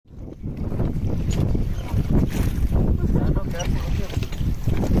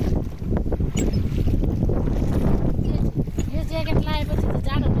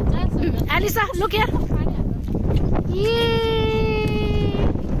look here. Yay!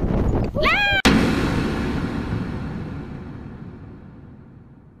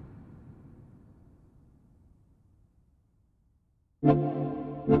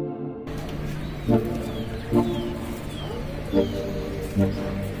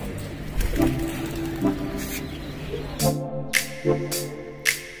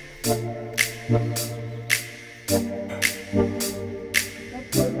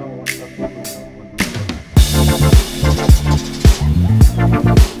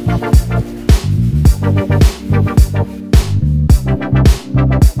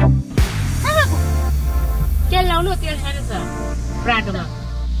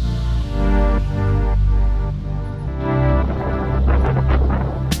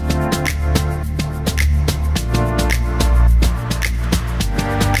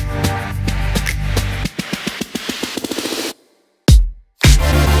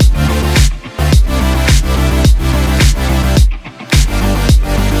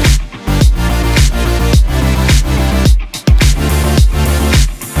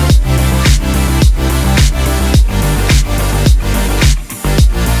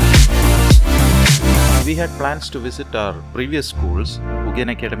 We had plans to visit our previous schools,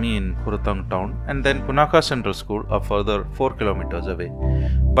 Ugen Academy in Kurotang town and then Punakha Central School a further 4 kilometers away.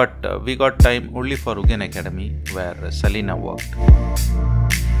 But we got time only for Ugen Academy where Salina worked.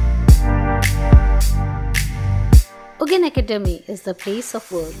 Ugen Academy is the place of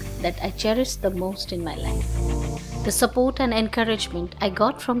work that I cherish the most in my life. The support and encouragement I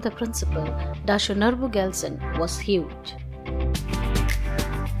got from the principal, Dasho Narbu Gelson, was huge.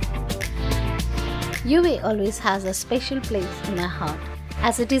 UA always has a special place in my heart,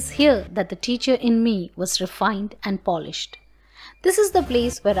 as it is here that the teacher in me was refined and polished. This is the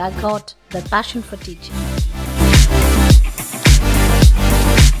place where I got the passion for teaching.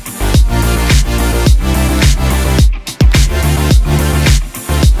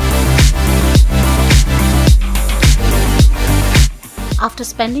 After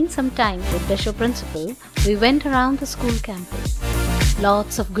spending some time with Dasho principal, we went around the school campus.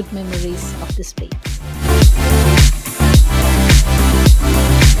 Lots of good memories of this place.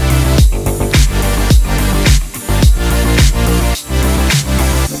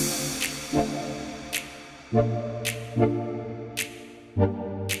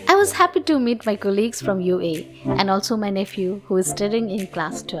 I was happy to meet my colleagues from UA and also my nephew who is studying in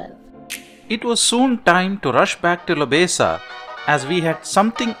class 12. It was soon time to rush back to Labesa as we had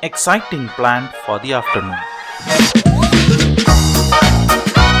something exciting planned for the afternoon.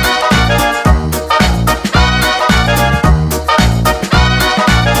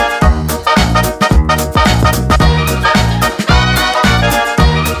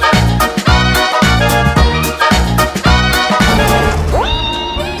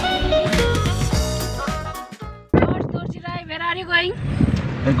 Where are you going?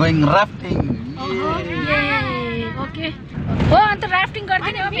 We're going rafting. Yay! Okay. Oh, and the rafting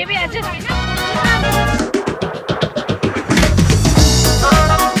garden, maybe I just.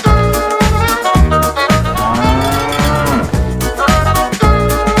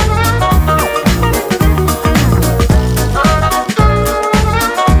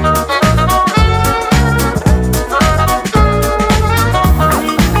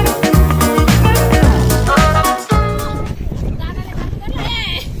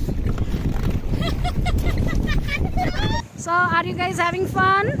 So, are you guys having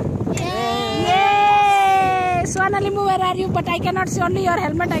fun? Yay! Swanalimu, where are you? But I cannot see only your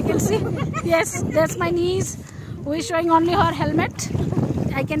helmet, I can see. Yes, that's my niece who is showing only her helmet.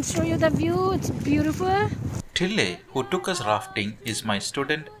 I can show you the view, it's beautiful. Tille, who took us rafting, is my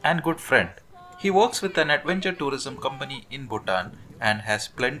student and good friend. He works with an adventure tourism company in Bhutan and has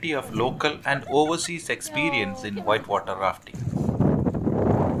plenty of local and overseas experience in whitewater rafting.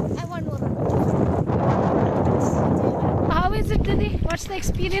 How is it, Didi? What's the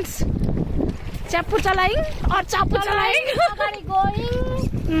experience? Chapu chalaying or chapu chalaying? Somebody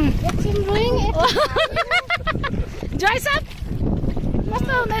going. It's him doing it. Joy sab?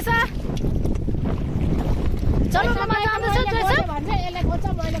 कस्तो हुँदैछ? चल्नुको मजा आउँदैछ जोय sab?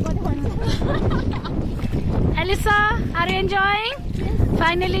 Alissa, are you enjoying?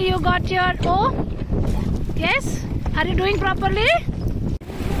 Finally you got your O? Yes? Are you doing properly?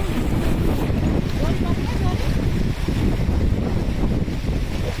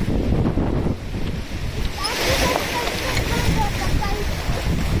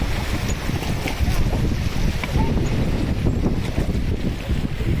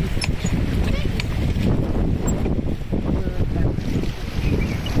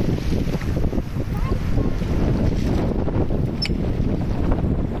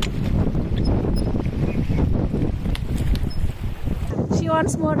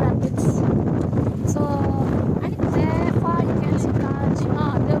 once more rapids. So there far you can see Taj.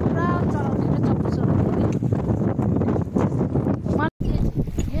 The brown surrounding the top surrounding.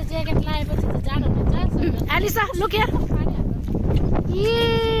 Alissa, look here.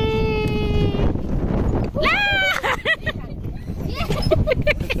 Yay!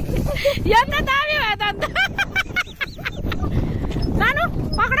 Yanda davi bhayo ta anta. Nanu,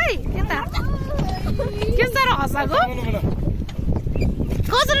 pakdai yata. Kesari hasako?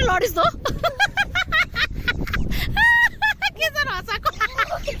 Kasari ladies tho? Kesari hasako?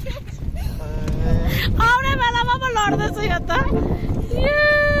 Aune belama ma लड्दैछु यो त.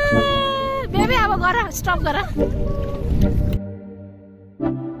 Baby अब गर स्टप गर.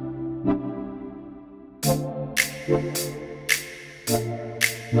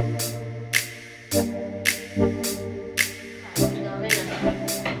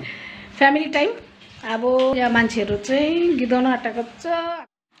 Family time. अब यहाँ मान्छेहरू चाहिँ गीत गाउन आँटेको छ.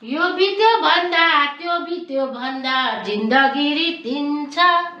 यो बित्यो भन्दा त्यो बित्यो भन्दा जिन्दगी रितिन्छ.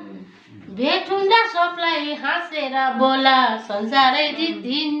 भेट हुँदा सबलाई हाँसेर बोला संसारै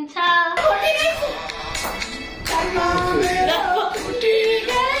जितिन्छ.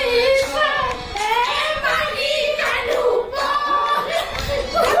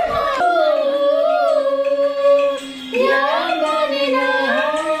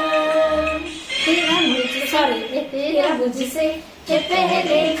 तेरा मुझसे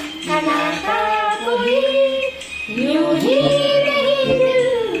पहले खाना था कोई यूं ही नहीं दिल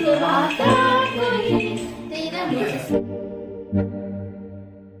लगाता कोई तेरा मुझसे.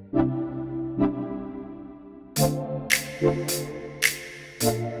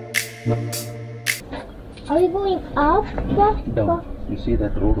 Are we going up? Down. You see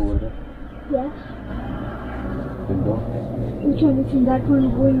that road over there? Yes. Go down. Which one is in that one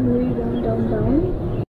going way down, down, down?